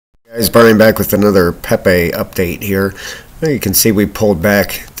It's Brian back with another Pepe update here. Now you can see we pulled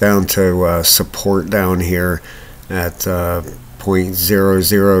back down to support down here at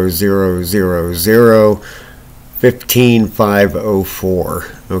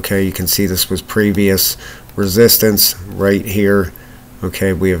 0.000015,504. Okay, you can see this was previous resistance right here.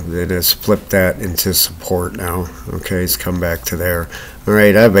 Okay, it has flipped that into support now. Okay, it's come back to there. All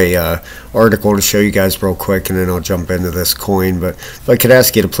right, I have a article to show you guys real quick, and then I'll jump into this coin. But if I could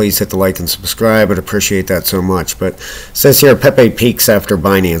ask you to please hit the like and subscribe, I'd appreciate that so much. But it says here, Pepe peaks after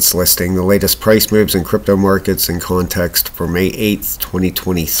Binance listing. The latest price moves in crypto markets in context for May 8th,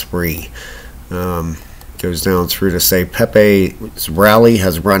 2023. Goes down through to say Pepe's rally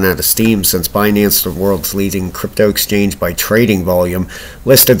has run out of steam since Binance, the world's leading crypto exchange by trading volume,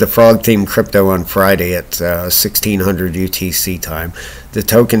 listed the frog-themed crypto on Friday at 1600 UTC time. The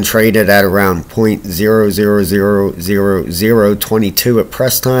token traded at around 0.000022 at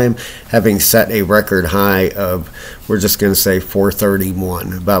press time, having set a record high of, we're just going to say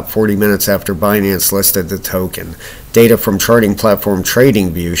 431, about 40 minutes after Binance listed the token. Data from charting platform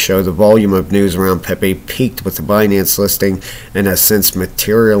TradingView show the volume of news around Pepe peaked with the Binance listing and has since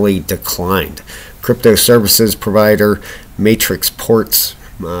materially declined. Crypto services provider Matrix Ports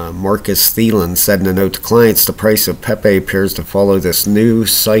Marcus Thielen said in a note to clients, the price of Pepe appears to follow this new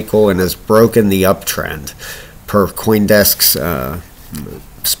cycle and has broken the uptrend, per CoinDesk's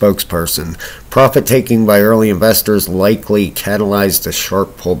spokesperson. Profit taking by early investors likely catalyzed a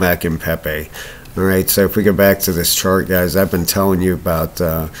sharp pullback in Pepe. Alright, so if we go back to this chart, guys, I've been telling you about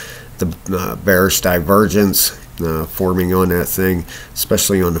the bearish divergence forming on that thing,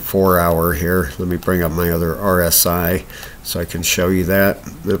 especially on the 4-hour here. Let me bring up my other RSI so I can show you that.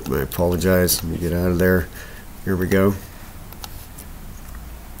 I apologize. Let me get out of there. Here we go.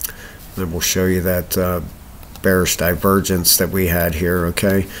 And we'll show you that bearish divergence that we had here,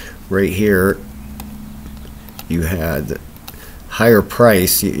 okay? Right here, you had higher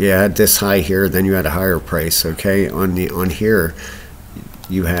price. You had this high here, then you had a higher price, okay? On here,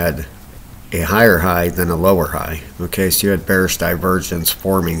 you had a higher high than a lower high. Okay, so you had bearish divergence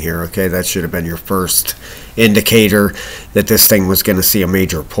forming here. Okay, that should have been your first indicator that this thing was going to see a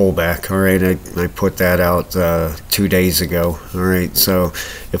major pullback. All right, I put that out 2 days ago. All right, so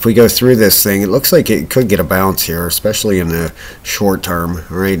if we go through this thing, it looks like it could get a bounce here, especially in the short term.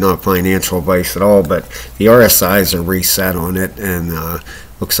 All right, not financial advice at all, but the RSIs are reset on it, and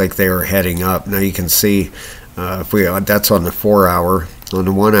looks like they are heading up. Now you can see if we that's on the 4-hour. On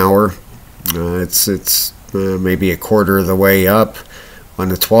the 1-hour, it's maybe a quarter of the way up. On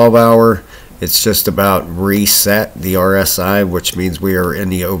the 12-hour, it's just about reset the RSI, which means we are in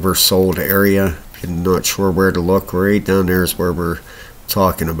the oversold area. If you're not sure where to look, right down there is where we're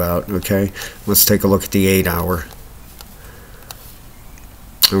talking about. Okay, let's take a look at the 8-hour.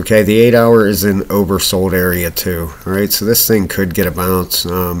 Okay, the 8-hour is in oversold area too. All right, so this thing could get a bounce.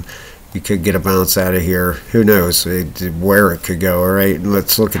 You could get a bounce out of here. Who knows where it could go. All right, and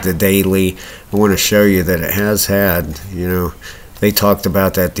let's look at the daily. I want to show you that it has had, you know, they talked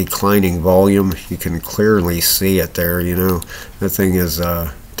about that declining volume. You can clearly see it there, you know. That thing is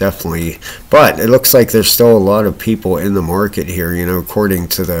definitely, but it looks like there's still a lot of people in the market here, you know, according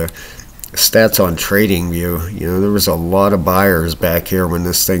to the stats on TradingView. You know, there was a lot of buyers back here when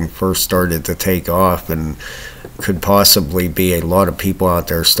this thing first started to take off, and could possibly be a lot of people out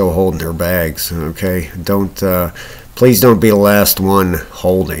there still holding their bags. Okay, please don't be the last one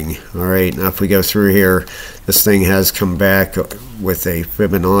holding. All right, now if we go through here, this thing has come back with a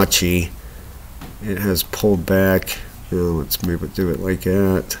Fibonacci. It has pulled back. You know, let's move it, do it like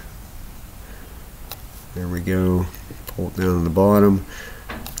that. There we go. Pull it down to the bottom.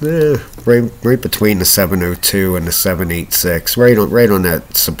 Right between the 702 and the 786, right on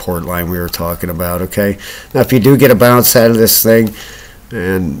that support line we were talking about. Okay, now if you do get a bounce out of this thing,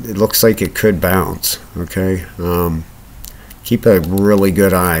 and it looks like it could bounce, okay, keep a really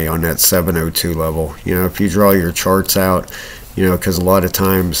good eye on that 702 level. You know, if you draw your charts out, you know, because a lot of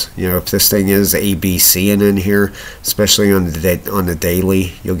times, you know, if this thing is ABCing in here, especially on the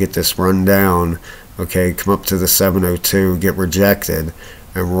daily, you'll get this run down. Okay, come up to the 702, get rejected,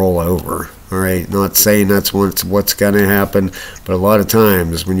 and roll over. All right, not saying that's what's going to happen, but a lot of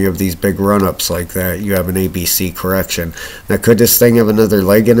times when you have these big run-ups like that, you have an ABC correction. Now, could this thing have another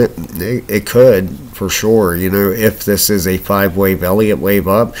leg in it? It could, for sure. You know, if this is a 5-wave Elliott wave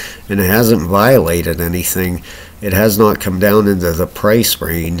up and it hasn't violated anything, it has not come down into the price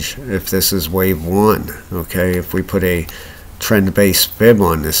range if this is wave 1. Okay, if we put a trend-based fib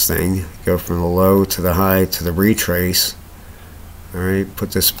on this thing, go from the low to the high to the retrace. All right,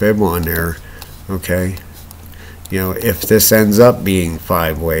 put this fib on there. Okay, You know, if this ends up being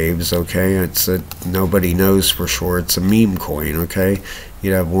 5 waves, okay, it's a, nobody knows for sure. It's a meme coin, okay.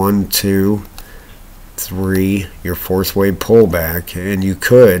 You'd have 1, 2, 3, your 4th wave pullback, and you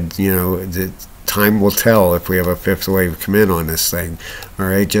could, you know, the time will tell if we have a 5th wave come in on this thing. All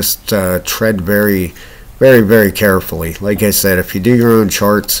right, just tread very, very, very carefully. Like I said, if you do your own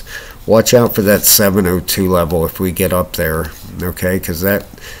charts, watch out for that 702 level if we get up there, okay, because that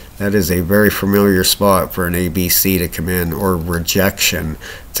is a very familiar spot for an ABC to come in, or rejection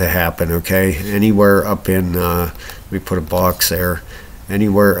to happen, okay. Anywhere up in, let me put a box there,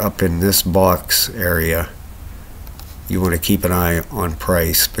 anywhere up in this box area, you want to keep an eye on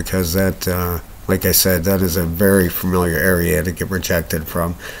price, because that, like I said, that is a very familiar area to get rejected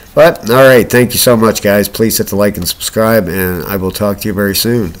from. But, alright, thank you so much, guys. Please hit the like and subscribe, and I will talk to you very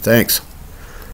soon. Thanks.